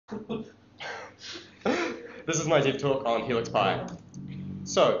This is my dev talk on Helix Pi.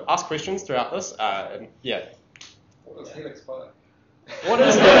 So, ask questions throughout this. Yeah. What is Helix Pi? What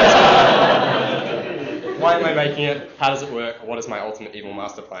is Helix Pi? Why am I making it? How does it work? What is my ultimate evil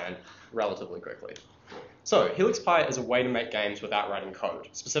master plan? Relatively quickly. So, Helix Pi is a way to make games without writing code.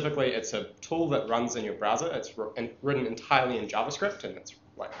 Specifically, it's a tool that runs in your browser. It's written entirely in JavaScript, and it's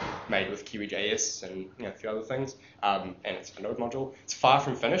made with Kiwi.js and a few other things. And it's a node module. It's far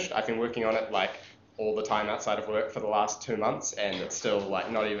from finished. I've been working on it all the time outside of work for the last 2 months, and it's still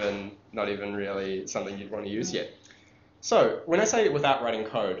not even really something you'd want to use yet. So when I say without writing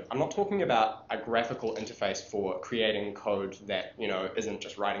code, I'm not talking about a graphical interface for creating code that isn't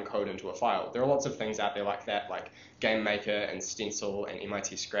just writing code into a file. There are lots of things out there like that, like Game Maker and Stencil and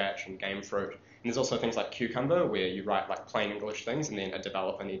MIT Scratch and Gamefruit. And there's also things like Cucumber, where you write plain English things, and then a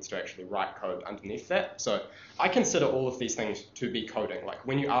developer needs to actually write code underneath that. So I consider all of these things to be coding. Like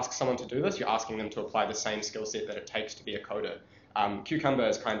when you ask someone to do this, you're asking them to apply the same skill set that it takes to be a coder. Cucumber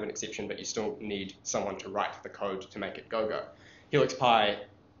is kind of an exception, but you still need someone to write the code to make it go-go. Helix Pi,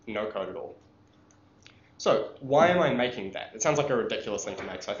 no code at all. So why am I making that? It sounds like a ridiculous thing to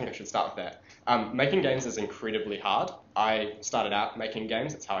make, so I think I should start with that. Making games is incredibly hard. I started out making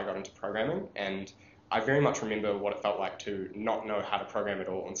games. That's how I got into programming, and I very much remember what it felt like to not know how to program at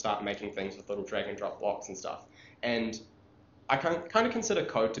all and start making things with little drag and drop blocks and stuff. And I kind of consider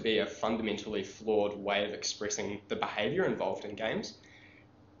code to be a fundamentally flawed way of expressing the behavior involved in games.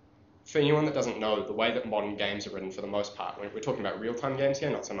 For anyone that doesn't know, the way that modern games are written for the most part, we're talking about real-time games here,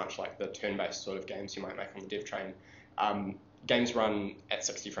 not so much like the turn-based sort of games you might make on the dev train. Games run at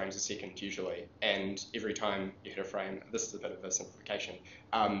 60 frames a second usually, and every time you hit a frame, this is a bit of a simplification,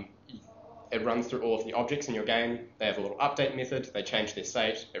 it runs through all of the objects in your game. They have a little update method, they change their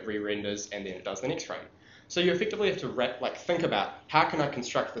state, it re-renders, and then it does the next frame. So you effectively have to think about how can I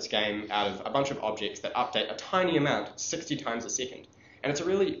construct this game out of a bunch of objects that update a tiny amount 60 times a second. And it's a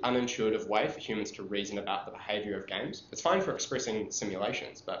really unintuitive way for humans to reason about the behavior of games. It's fine for expressing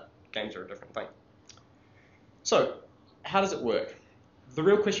simulations, but games are a different thing. So how does it work? The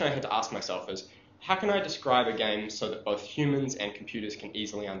real question I had to ask myself is, how can I describe a game so that both humans and computers can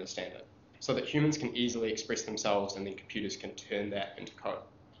easily understand it? So that humans can easily express themselves and then computers can turn that into code.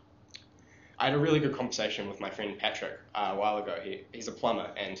 I had a really good conversation with my friend Patrick a while ago. He's a plumber,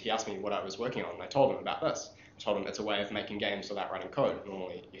 and he asked me what I was working on, and I told him about this. I told him it's a way of making games without writing code.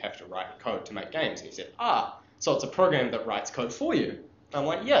 Normally, you have to write code to make games. And he said, so it's a program that writes code for you. I'm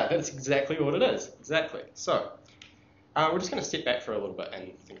like, yeah, that's exactly what it is. Exactly. So we're just going to step back for a little bit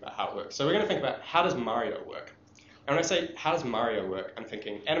and think about how it works. So we're going to think about, how does Mario work? And when I say, how does Mario work, I'm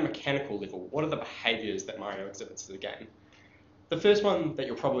thinking, at a mechanical level, what are the behaviors that Mario exhibits to the game? The first one that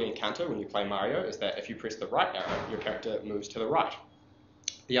you'll probably encounter when you play Mario is that if you press the right arrow, your character moves to the right.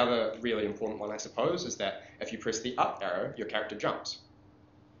 The other really important one, I suppose, is that if you press the up arrow, your character jumps.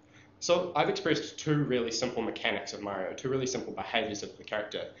 So I've expressed two really simple mechanics of Mario, two really simple behaviors of the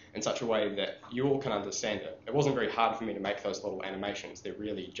character in such a way that you all can understand it. It wasn't very hard for me to make those little animations. They're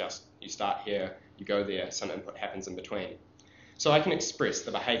really just, you start here, you go there, some input happens in between. So I can express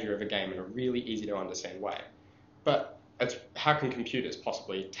the behavior of a game in a really easy to understand way. But how can computers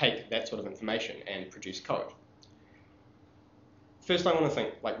possibly take that sort of information and produce code? First, I want to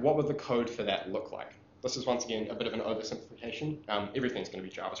think, what would the code for that look like? This is, once again, a bit of an oversimplification. Everything's going to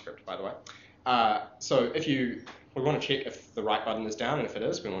be JavaScript, by the way. So we want to check if the right button is down, and if it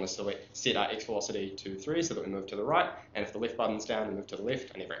is, we want to set our x velocity to 3 so that we move to the right, and if the left button's down, we move to the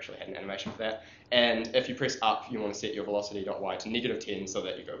left. I never actually had an animation for that. And if you press up, you want to set your velocity.y to -10 so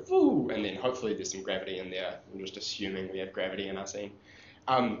that you go, woo, and then hopefully there's some gravity in there. I'm just assuming we have gravity in our scene.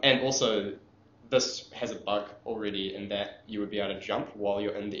 And also, this has a bug already in that you would be able to jump while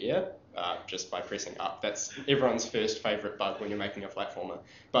you're in the air, just by pressing up. That's everyone's first favorite bug when you're making a platformer.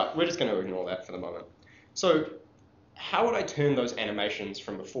 But we're just going to ignore that for the moment. So how would I turn those animations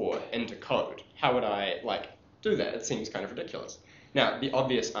from before into code? How would I do that? It seems kind of ridiculous. Now, the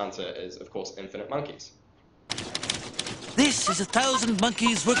obvious answer is, of course, infinite monkeys. This is 1,000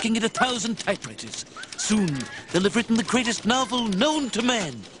 monkeys working at 1,000 typewriters. Soon, they'll have written the greatest novel known to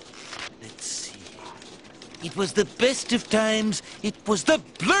man. Let's see. It was the best of times. It was the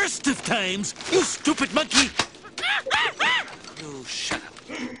blurst of times. You stupid monkey! Oh, shut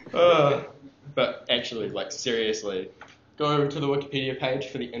up. But actually, seriously, go to the Wikipedia page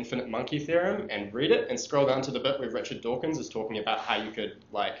for the infinite monkey theorem and read it, and scroll down to the bit where Richard Dawkins is talking about how you could,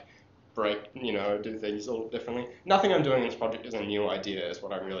 do things a little differently. Nothing I'm doing in this project is a new idea, is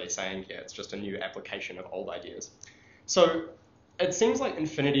what I'm really saying here. It's just a new application of old ideas. So it seems like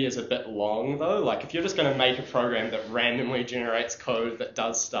infinity is a bit long though. Like if you're just going to make a program that randomly generates code that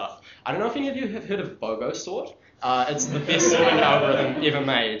does stuff. I don't know if any of you have heard of BOGO sort. It's the best sorting algorithm ever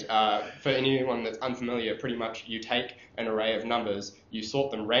made. For anyone that's unfamiliar, pretty much you take an array of numbers, you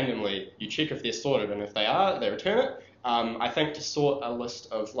sort them randomly, you check if they're sorted, and if they are, they return it. I think to sort a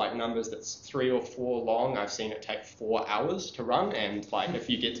list of like numbers that's 3 or 4 long, I've seen it take 4 hours to run, and like if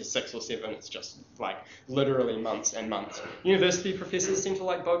you get to 6 or 7, it's just like literally months and months. University professors seem to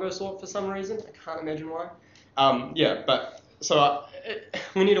like BOGO sort for some reason. I can't imagine why.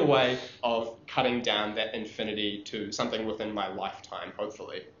 We need a way of cutting down that infinity to something within my lifetime,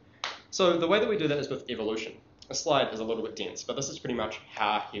 hopefully. So the way that we do that is with evolution. This slide is a little bit dense, but this is pretty much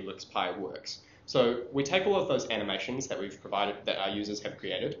how Helix Pi works. So we take all of those animations that we've provided, that our users have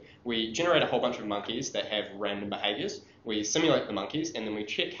created, we generate a whole bunch of monkeys that have random behaviors, we simulate the monkeys, and then we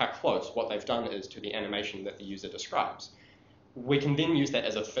check how close what they've done is to the animation that the user describes. We can then use that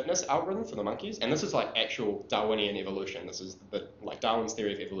as a fitness algorithm for the monkeys, and this is like actual Darwinian evolution. This is like Darwin's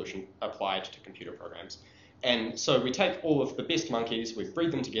theory of evolution applied to computer programs. And so we take all of the best monkeys, we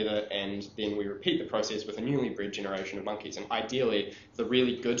breed them together, and then we repeat the process with a newly bred generation of monkeys. And ideally, the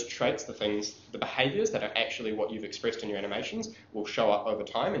really good traits, the behaviors that are actually what you've expressed in your animations will show up over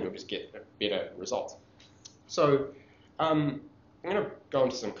time, and you'll just get a better result. So I'm going to go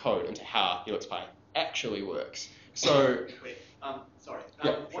into some code into how Helix Pi actually works. So, wait, sorry.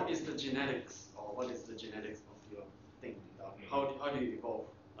 Yeah. What is the genetics, or what is the genetics of your thing? How do you evolve?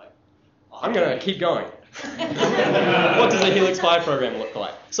 Like, I'm going to keep going. What does a Helix Pi program look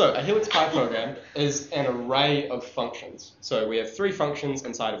like? So a Helix Pi program is an array of functions. So we have 3 functions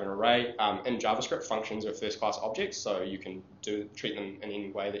inside of an array. In JavaScript, functions are first-class objects, so you can treat them in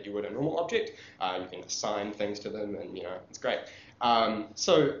any way that you would a normal object. You can assign things to them, and it's great.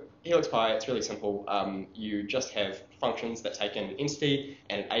 So Helix Pi, it's really simple. You just have functions that take in an entity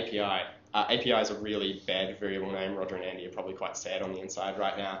and an API. API is a really bad variable name. Roger and Andy are probably quite sad on the inside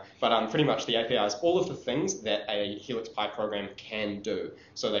right now. But pretty much the API is all of the things that a Helix Pi program can do.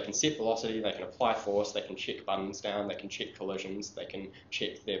 So they can set velocity, they can apply force, they can check buttons down, they can check collisions, they can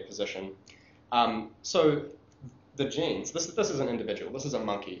check their position. So the genes, this is an individual, this is a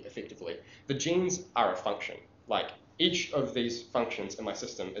monkey, effectively. The genes are a function. Like, each of these functions in my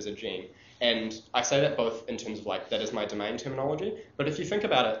system is a gene. And I say that both in terms of like, that is my domain terminology, but if you think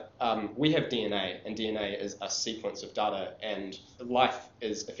about it, we have DNA, and DNA is a sequence of data, and life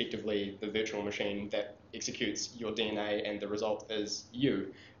is effectively the virtual machine that executes your DNA, and the result is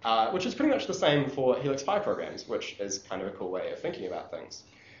you, which is pretty much the same for Helix Pi programs, which is kind of a cool way of thinking about things.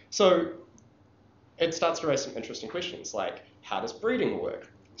 So it starts to raise some interesting questions, like how does breeding work?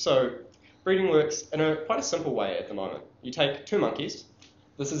 So breeding works in quite a simple way at the moment. You take 2 monkeys,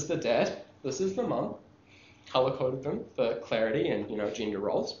 this is the dad, this is the mum, color-coded them for clarity and gender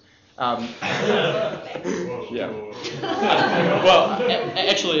roles. Yeah. Well,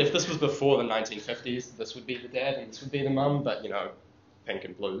 actually, if this was before the 1950s, this would be the dad and this would be the mum, but pink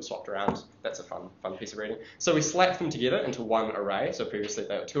and blue swapped around. That's a fun piece of reading. So we slapped them together into one array. So previously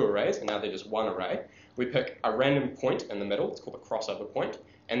they were 2 arrays, and now they're just one array. We pick a random point in the middle. It's called a crossover point.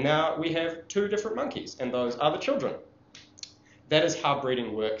 And now we have 2 different monkeys, and those are the children. That is how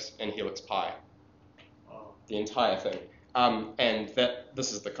breeding works in Helix Pi. The entire thing. And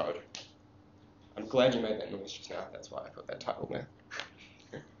this is the code. I'm glad you made that noise just now. That's why I put that title there.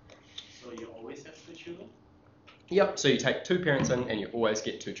 So you always have 2 children? Yep, so you take 2 parents in and you always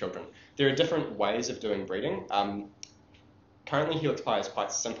get 2 children. There are different ways of doing breeding. Currently Helix Pi is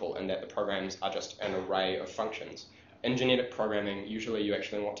quite simple in that the programs are just an array of functions. In genetic programming, usually you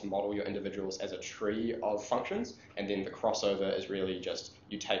actually want to model your individuals as a tree of functions, and then the crossover is really just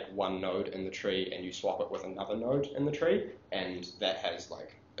you take one node in the tree and you swap it with another node in the tree, and that has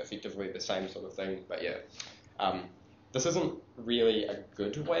like effectively the same sort of thing. But yeah, this isn't really a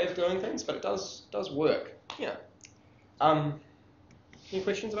good way of doing things, but it does work. Yeah. Any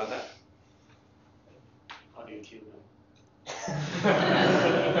questions about that? How do you kill them?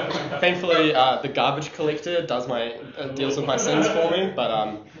 Thankfully, the garbage collector deals with my sins for me, but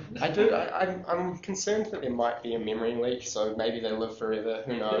I'm concerned that there might be a memory leak, so maybe they live forever.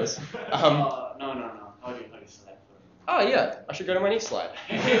 Who knows? No. How do you select them? Oh yeah, I should go to my next slide.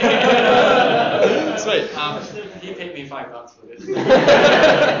 Sweet. He paid me $5 for this.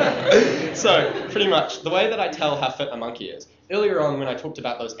 So pretty much the way that I tell how fit a monkey is. Earlier on when I talked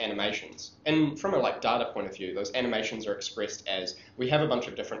about those animations, and from a data point of view, those animations are expressed as we have a bunch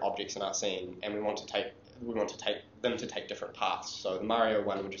of different objects in our scene, and we want to take them to take different paths. So the Mario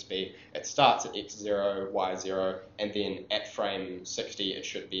one would just be it starts at x0, y0, and then at frame 60 it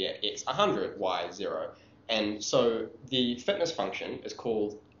should be at x100, y0. And so the fitness function is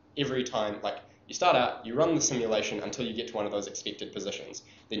called every time, like you start out, you run the simulation until you get to one of those expected positions.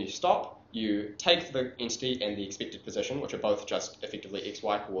 Then you stop, you take the entity and the expected position, which are both just effectively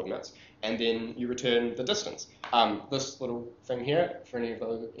XY coordinates, and then you return the distance. This little thing here, for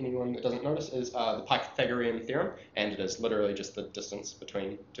anyone that doesn't notice, is the Pythagorean theorem, and it is literally just the distance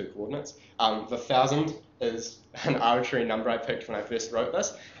between two coordinates. The 1,000 is an arbitrary number I picked when I first wrote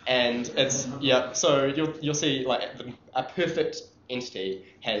this, and it's, yeah, so you'll see like a perfect entity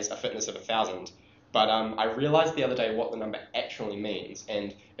has a fitness of 1,000, but I realized the other day what the number actually means,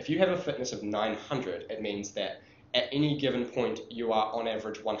 and if you have a fitness of 900, it means that at any given point you are on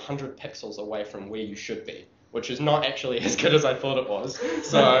average 100 pixels away from where you should be, which is not actually as good as I thought it was,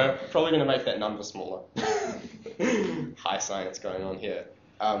 so probably going to make that number smaller. High science going on here.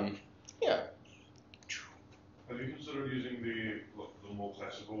 Yeah. Have you considered using the more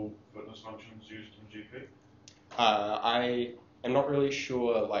classical fitness functions used in GP? I am not really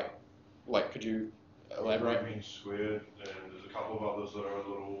sure, like could you elaborate? Mean squared, and there's a couple of others that are a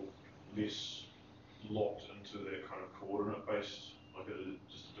little less locked into their kind of coordinate based, like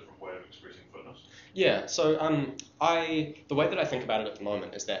just a different way of expressing fitness. Yeah, so the way that I think about it at the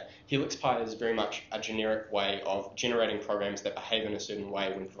moment is that Helix Pi is very much a generic way of generating programs that behave in a certain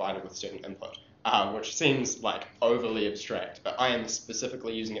way when provided with certain input, which seems like overly abstract, but I am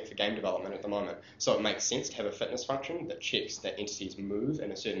specifically using it for game development at the moment, so it makes sense to have a fitness function that checks that entities move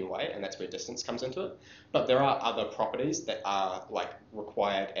in a certain way, and that's where distance comes into it. But there are other properties that are like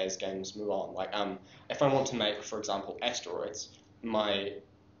required as games move on. Like if I want to make, for example, asteroids, my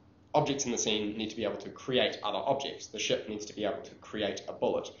objects in the scene need to be able to create other objects. The ship needs to be able to create a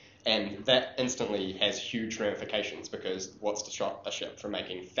bullet. And that instantly has huge ramifications because what's to stop a ship from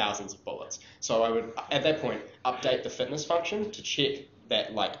making thousands of bullets? So I would, at that point, update the fitness function to check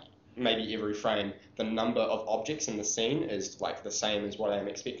that, like, maybe every frame, the number of objects in the scene is, like, the same as what I'm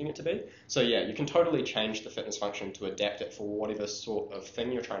expecting it to be. So yeah, you can totally change the fitness function to adapt it for whatever sort of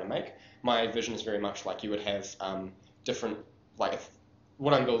thing you're trying to make. My vision is very much like you would have different, like,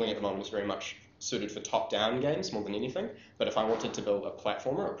 what I'm building at the moment is very much suited for top-down games more than anything, but if I wanted to build a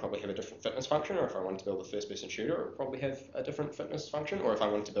platformer, it would probably have a different fitness function, or if I wanted to build a first-person shooter, it would probably have a different fitness function, or if I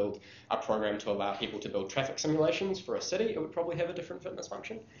wanted to build a program to allow people to build traffic simulations for a city, it would probably have a different fitness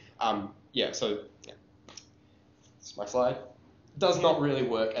function. That's my slide. Does not really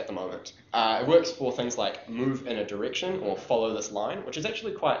work at the moment. It works for things like move in a direction or follow this line, which is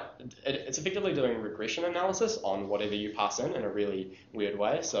actually it's effectively doing regression analysis on whatever you pass in a really weird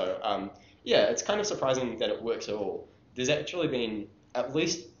way. So yeah, it's kind of surprising that it works at all. There's actually been at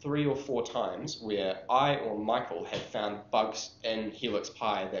least 3 or 4 times where I or Michael have found bugs in Helix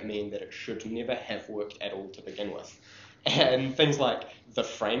Pi that mean that it should never have worked at all to begin with. And things like the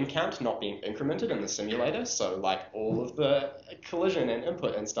frame count not being incremented in the simulator, so like all of the collision and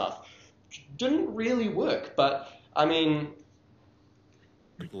input and stuff didn't really work, but I mean...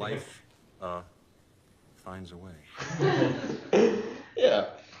 Life finds a way. Yeah.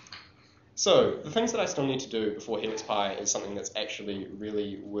 So the things that I still need to do before Helix Pi is something that's actually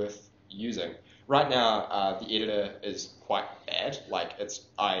really worth using. Right now, the editor is quite bad. Like,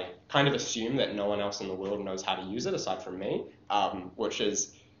 I kind of assume that no one else in the world knows how to use it aside from me, which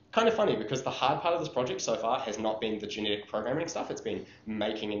is kind of funny because the hard part of this project so far has not been the genetic programming stuff. It's been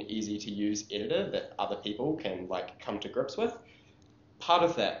making an easy-to-use editor that other people can like come to grips with. Part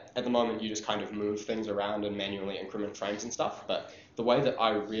of that, at the moment, you just kind of move things around and manually increment frames and stuff, but the way that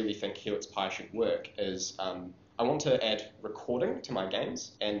I really think Helix Pi should work is I want to add recording to my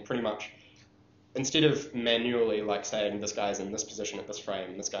games, and pretty much instead of manually like saying this guy's in this position at this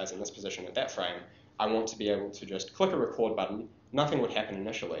frame, this guy's in this position at that frame, I want to be able to just click a record button, nothing would happen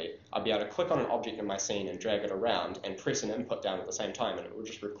initially, I'd be able to click on an object in my scene and drag it around and press an input down at the same time, and it would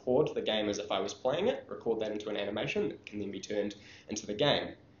just record the game as if I was playing it, record that into an animation that can then be turned into the game.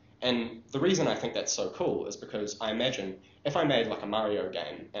 And the reason I think that's so cool is because I imagine if I made like a Mario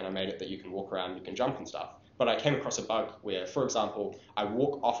game and I made it that you can walk around, you can jump and stuff, but I came across a bug where, for example, I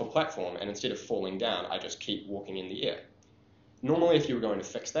walk off a platform and instead of falling down, I just keep walking in the air. Normally, if you were going to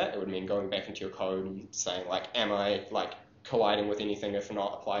fix that, it would mean going back into your code and saying, like, am I, like, colliding with anything? If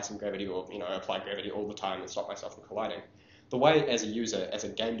not, apply some gravity or, apply gravity all the time and stop myself from colliding. The way, as a user, as a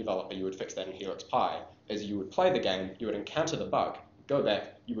game developer, you would fix that in Helix Pi is you would play the game, you would encounter the bug, go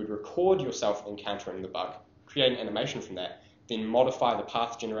back, you would record yourself encountering the bug, create an animation from that, then modify the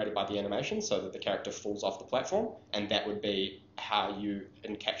path generated by the animation so that the character falls off the platform, and that would be how you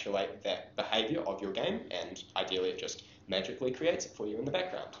encapsulate that behavior of your game, and ideally it just magically creates it for you in the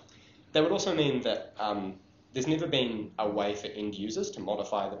background. That would also mean that there's never been a way for end users to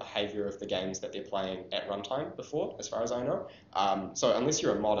modify the behavior of the games that they're playing at runtime before, as far as I know. So unless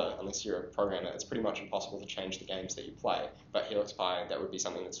you're a modder, unless you're a programmer, it's pretty much impossible to change the games that you play. But Helix Pi, that would be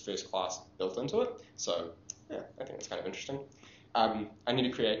something that's first class built into it. So yeah, I think that's kind of interesting. I need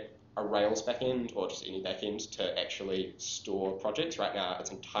to create a Rails backend or just any backend to actually store projects. Right now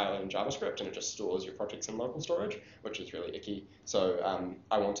it's entirely in JavaScript and it just stores your projects in local storage, which is really icky. So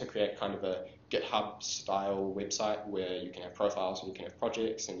I want to create kind of a GitHub style website where you can have profiles and you can have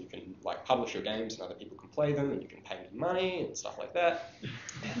projects and you can like publish your games and other people can play them and you can pay me money and stuff like that.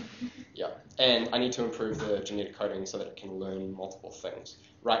 Yeah, and I need to improve the genetic coding so that it can learn multiple things.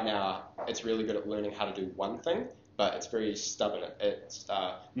 Right now it's really good at learning how to do one thing, but it's very stubborn. It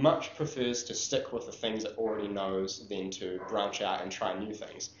much prefers to stick with the things it already knows than to branch out and try new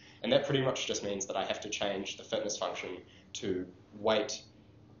things. And that pretty much just means that I have to change the fitness function to weight,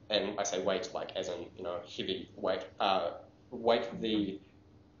 and I say weight like as in, you know, heavy weight, weight the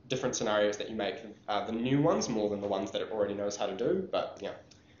different scenarios that you make, the new ones more than the ones that it already knows how to do. But yeah,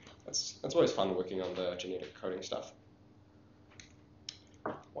 it's always fun working on the genetic coding stuff.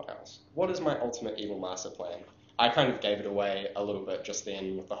 What else? What is my ultimate evil master plan? I kind of gave it away a little bit just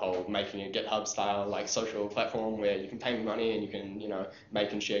then with the whole making a GitHub style like social platform where you can pay me money and you can, you know,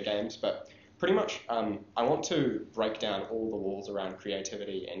 make and share games. But pretty much I want to break down all the walls around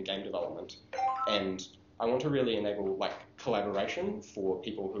creativity and game development, and I want to really enable like collaboration for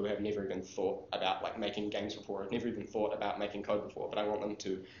people who have never even thought about like making games before, have never even thought about making code before, but I want them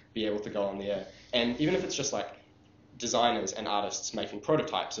to be able to go on there, and even if it's just like designers and artists making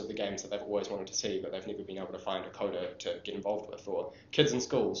prototypes of the games that they've always wanted to see but they've never been able to find a coder to get involved with, or kids in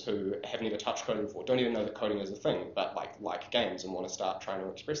schools who have never touched coding before, don't even know that coding is a thing, but like games and want to start trying to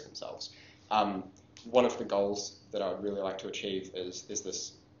express themselves. One of the goals that I would really like to achieve is there's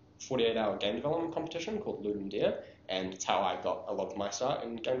this 48-hour game development competition called Ludum Dare, and it's how I got a lot of my start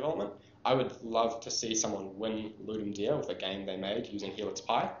in game development. I would love to see someone win Ludum Dare with a game they made using Helix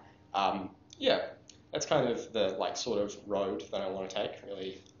Pi. Yeah, that's kind of the like sort of road that I want to take.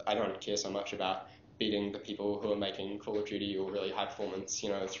 Really, I don't care so much about beating the people who are making Call of Duty or really high performance, you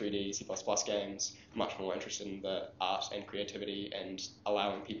know, 3D, C++ games. I'm much more interested in the art and creativity and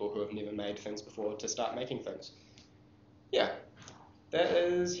allowing people who have never made things before to start making things. Yeah, that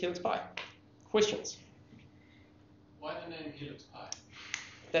is Helix Pi. Questions? Why the name Helix Pi?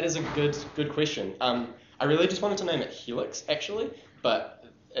 That is a good question. I really just wanted to name it Helix, actually, but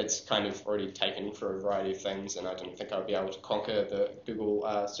it's kind of already taken for a variety of things, and I didn't think I would be able to conquer the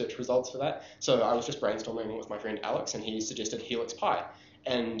Google search results for that. So I was just brainstorming with my friend Alex, and he suggested Helix Pi.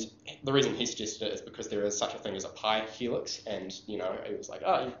 And the reason he suggested it is because there is such a thing as a pi helix, and you know, it was like,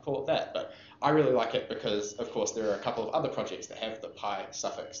 oh, you could call it that. But I really like it because, of course, there are a couple of other projects that have the Pi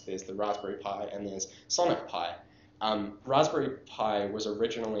suffix. There's the Raspberry Pi and there's Sonic Pi. Raspberry Pi was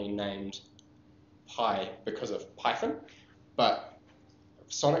originally named Pi because of Python, but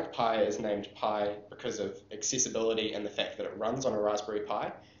Sonic Pi is named Pi because of accessibility and the fact that it runs on a Raspberry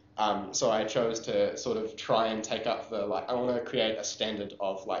Pi. So I chose to sort of try and take up the, like, I want to create a standard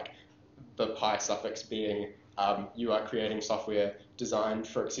of, like, the Pi suffix being you are creating software designed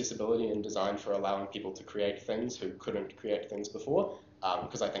for accessibility and designed for allowing people to create things who couldn't create things before,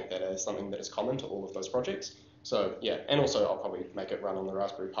 because I think that is something that is common to all of those projects. So yeah, and also I'll probably make it run on the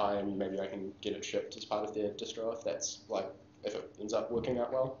Raspberry Pi, and maybe I can get it shipped as part of their distro if that's like, if it ends up working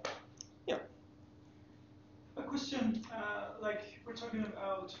out well. Yeah. A question, like we're talking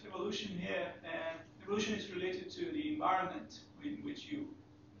about evolution here, and evolution is related to the environment in which you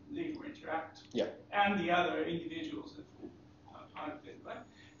live or interact, yeah, and the other individuals that form part of it, right?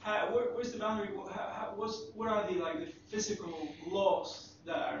 Where's the boundary? What are the physical laws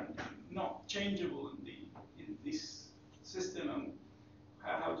that are not changeable in this system, and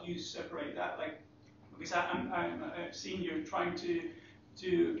how do you separate that? Like, because I've seen you trying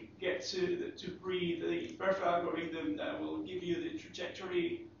to get to breed the perfect algorithm that will give you the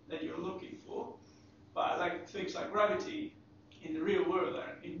trajectory that you're looking for, but like things like gravity in the real world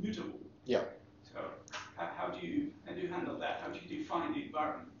are immutable. Yeah. So how do you handle that? How do you define the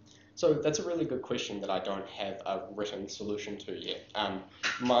environment? So that's a really good question that I don't have a written solution to yet.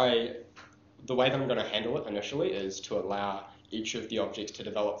 The way that I'm going to handle it initially is to allow each of the objects to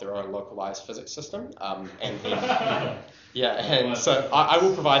develop their own localized physics system, and then, yeah, and so I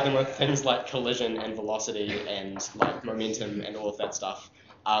will provide them with things like collision and velocity and like momentum and all of that stuff.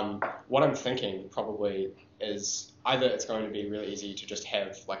 What I'm thinking probably is either it's going to be really easy to just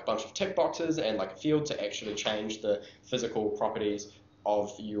have like a bunch of tick boxes and like a field to actually change the physical properties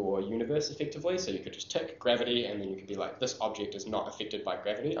of your universe effectively. So you could just tick gravity, and then you could be like, this object is not affected by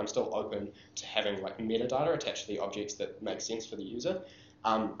gravity. I'm still open to having like metadata attached to the objects that make sense for the user.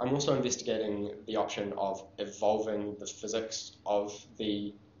 I'm also investigating the option of evolving the physics of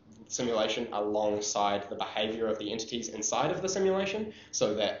the simulation alongside the behavior of the entities inside of the simulation,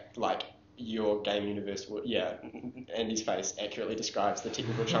 so that like your game universe will, yeah, Andy's face accurately describes the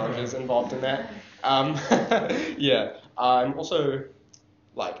technical challenges involved in that. Yeah, I'm also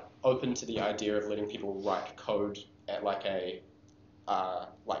like open to the idea of letting people write code at like a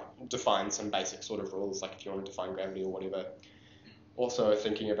like define some basic sort of rules, like if you want to define gravity or whatever. Also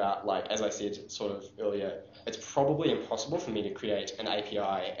thinking about, like, as I said sort of earlier, it's probably impossible for me to create an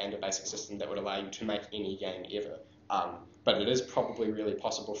API and a basic system that would allow you to make any game ever. But it is probably really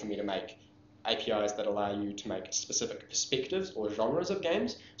possible for me to make APIs that allow you to make specific perspectives or genres of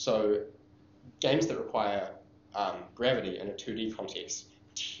games. So games that require gravity in a 2D context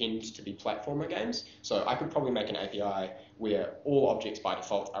tend to be platformer games. So I could probably make an API where all objects by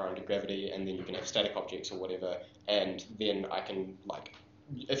default are under gravity, and then you can have static objects or whatever, and then I can, like,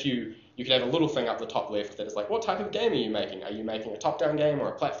 if you could have a little thing up the top left that is like, what type of game are you making? Are you making a top-down game or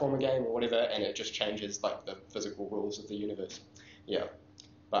a platformer game or whatever? And it just changes like the physical rules of the universe. Yeah,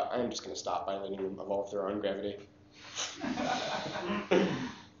 but I'm just going to start by letting them evolve their own gravity.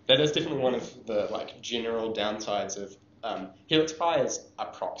 That is definitely one of the like general downsides of Helix Pi is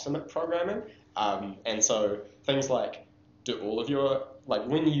approximate programming, and so things like, do all of your, like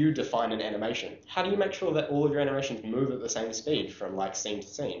when you define an animation, how do you make sure that all of your animations move at the same speed from like scene to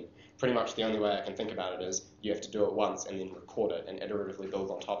scene? Pretty much the only way I can think about it is you have to do it once and then record it and iteratively build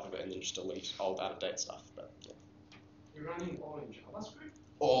on top of it and then just delete old out-of-date stuff. But yeah. You're running all in JavaScript?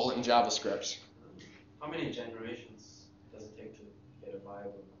 All in JavaScript. How many generations does it take to get a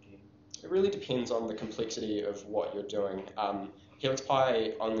viable game? It really depends on the complexity of what you're doing. Helix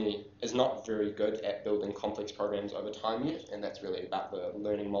Pi only is not very good at building complex programs over time yet, and that's really about the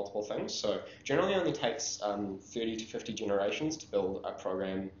learning multiple things. So generally only takes 30 to 50 generations to build a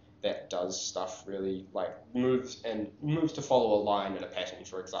program that does stuff really, like moves to follow a line in a pattern,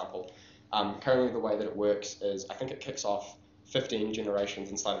 for example. Currently the way that it works is I think it kicks off 15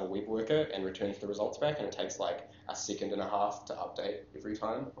 generations inside of a web worker and returns the results back, and it takes like a second and a half to update every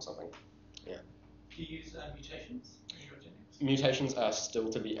time or something. Yeah. Do you use mutations in your Linux? Mutations are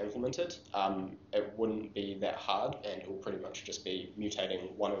still to be implemented. It wouldn't be that hard, and it will pretty much just be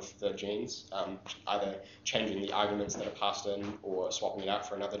mutating one of the genes, either changing the arguments that are passed in, or swapping it out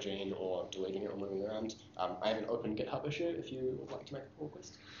for another gene, or deleting it or moving it around. I have an open GitHub issue if you would like to make a pull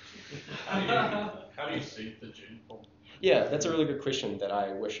request. How do you seed the gene pool? Yeah, that's a really good question that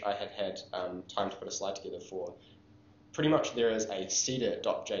I wish I had time to put a slide together for. Pretty much there is a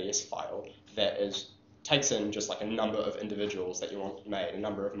seeder.js file that takes in just like a number of individuals that you want made, a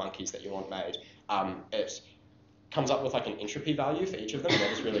number of monkeys that you want made. It comes up with like an entropy value for each of them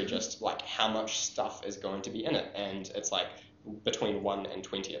that is really just like how much stuff is going to be in it, and it's like between 1 and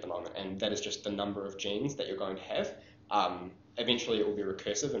 20 at the moment, and that is just the number of genes that you're going to have. Eventually it will be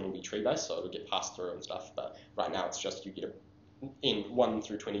recursive and will be tree based, so it'll get passed through and stuff, but right now it's just you get in 1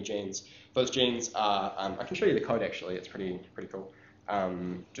 through 20 genes. Those genes are, I can show you the code actually, it's pretty cool.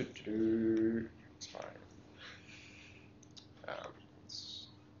 It's fine.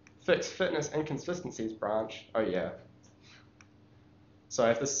 Fix fitness inconsistencies branch. Oh yeah. So I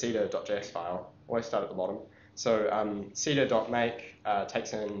have this seeder.js file. Always start at the bottom. So seeder.make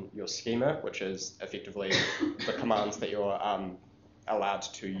takes in your schema, which is effectively the commands that you're allowed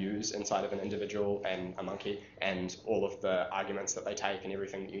to use inside of an individual and a monkey, and all of the arguments that they take and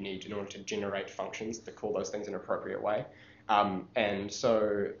everything that you need in order to generate functions that call those things in an appropriate way. And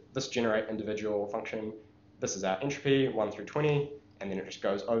so this generate individual function, this is our entropy, 1 through 20, and then it just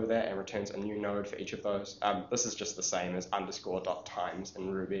goes over that and returns a new node for each of those. This is just the same as _.times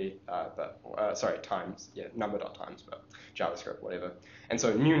in Ruby, times, yeah, number.times, but JavaScript, whatever. And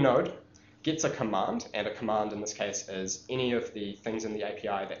so new node gets a command, and a command in this case is any of the things in the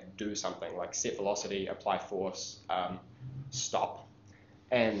API that do something, like set velocity, apply force, stop,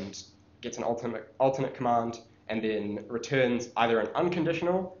 and gets an alternate command, and then returns either an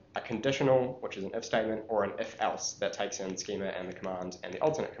unconditional, a conditional, which is an if statement, or an if-else that takes in schema and the command and the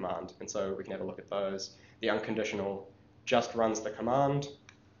alternate command. And so we can have a look at those. The unconditional just runs the command.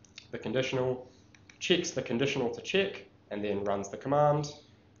 The conditional checks the conditional to check and then runs the command.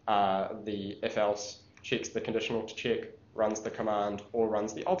 The if-else checks the conditional to check, runs the command, or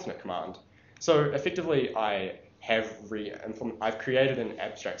runs the alternate command. So effectively, I've created an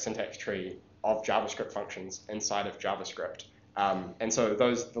abstract syntax tree of JavaScript functions inside of JavaScript. And so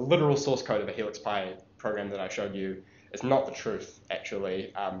the literal source code of a Helix Pi program that I showed you It's not the truth,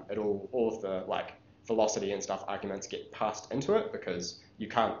 actually. All of the like velocity and stuff arguments get passed into it because you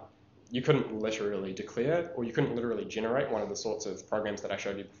couldn't literally declare, or you couldn't literally generate one of the sorts of programs that I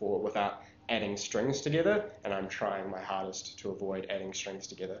showed you before without adding strings together, and I'm trying my hardest to avoid adding strings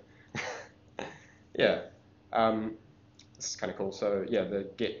together. Yeah, this is kind of cool. So yeah, the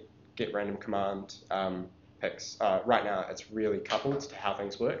get random command picks. Right now, it's really coupled to how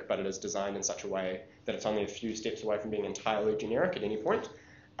things work, but it is designed in such a way that it's only a few steps away from being entirely generic at any point.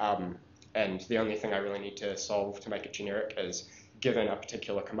 And the only thing I really need to solve to make it generic is, given a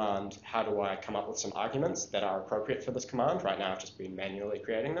particular command, how do I come up with some arguments that are appropriate for this command? Right now, I've just been manually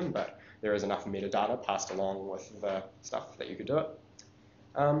creating them, but there is enough metadata passed along with the stuff that you could do it.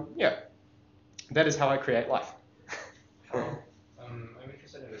 Yeah, that is how I create life. I'm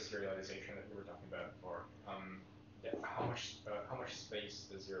interested in the serialization that you were talking about before. Yeah, how much space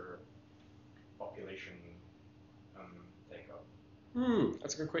does your population take up?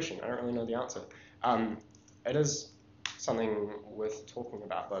 That's a good question. I don't really know the answer. It is something worth talking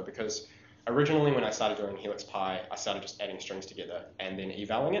about, though, because originally when I started doing Helix Pi, I started just adding strings together and then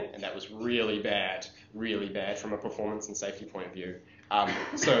evaling it, and that was really bad from a performance and safety point of view.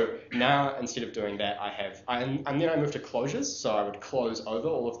 So now, instead of doing that, and then I moved to closures, so I would close over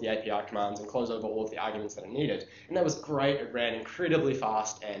all of the API commands and close over all of the arguments that I needed, and that was great. It ran incredibly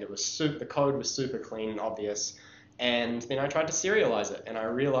fast, and the code was super clean and obvious. And then I tried to serialize it, and I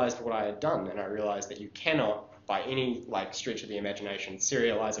realized what I had done, and I realized that you cannot, by any stretch of the imagination,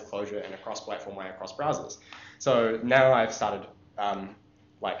 serialize a closure in a cross-platform way across browsers. So now I've started,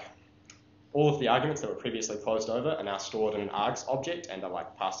 all of the arguments that were previously closed over are now stored in an args object and are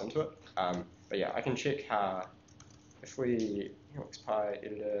passed into it. But yeah, I can check how, if we Helix Pi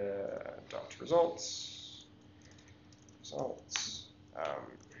editor dot results.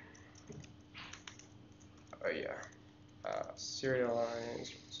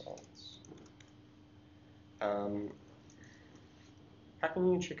 Serialize results. How can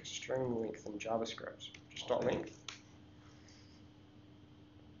you check a string length in JavaScript? Just dot length.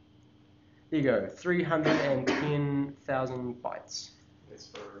 There you go, 310,000 bytes. It's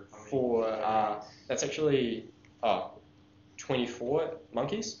for that's actually 24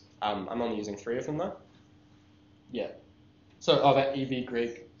 monkeys. I'm only using 3 of them though. Yeah. So that EV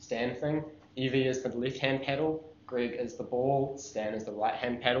Greg Stan thing. EV is the left-hand paddle. Greg is the ball, Stan is the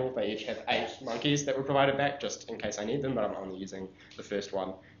right-hand paddle. They each have 8 monkeys that were provided back, just in case I need them, but I'm only using the first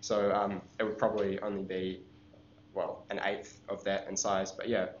one. So it would probably only be, well, an 1/8 of that in size, but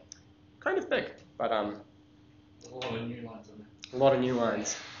yeah, kind of big. But a lot of new lines in there. a lot of new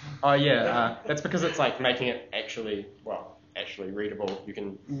lines. Oh yeah, that's because it's making it actually readable. You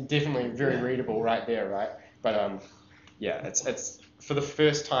can definitely very readable right there, right? But yeah, it's for the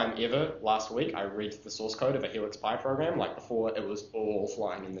first time ever last week, I read the source code of a Helix Pi program. Before, it was all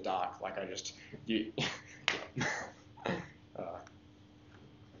flying in the dark. Yeah.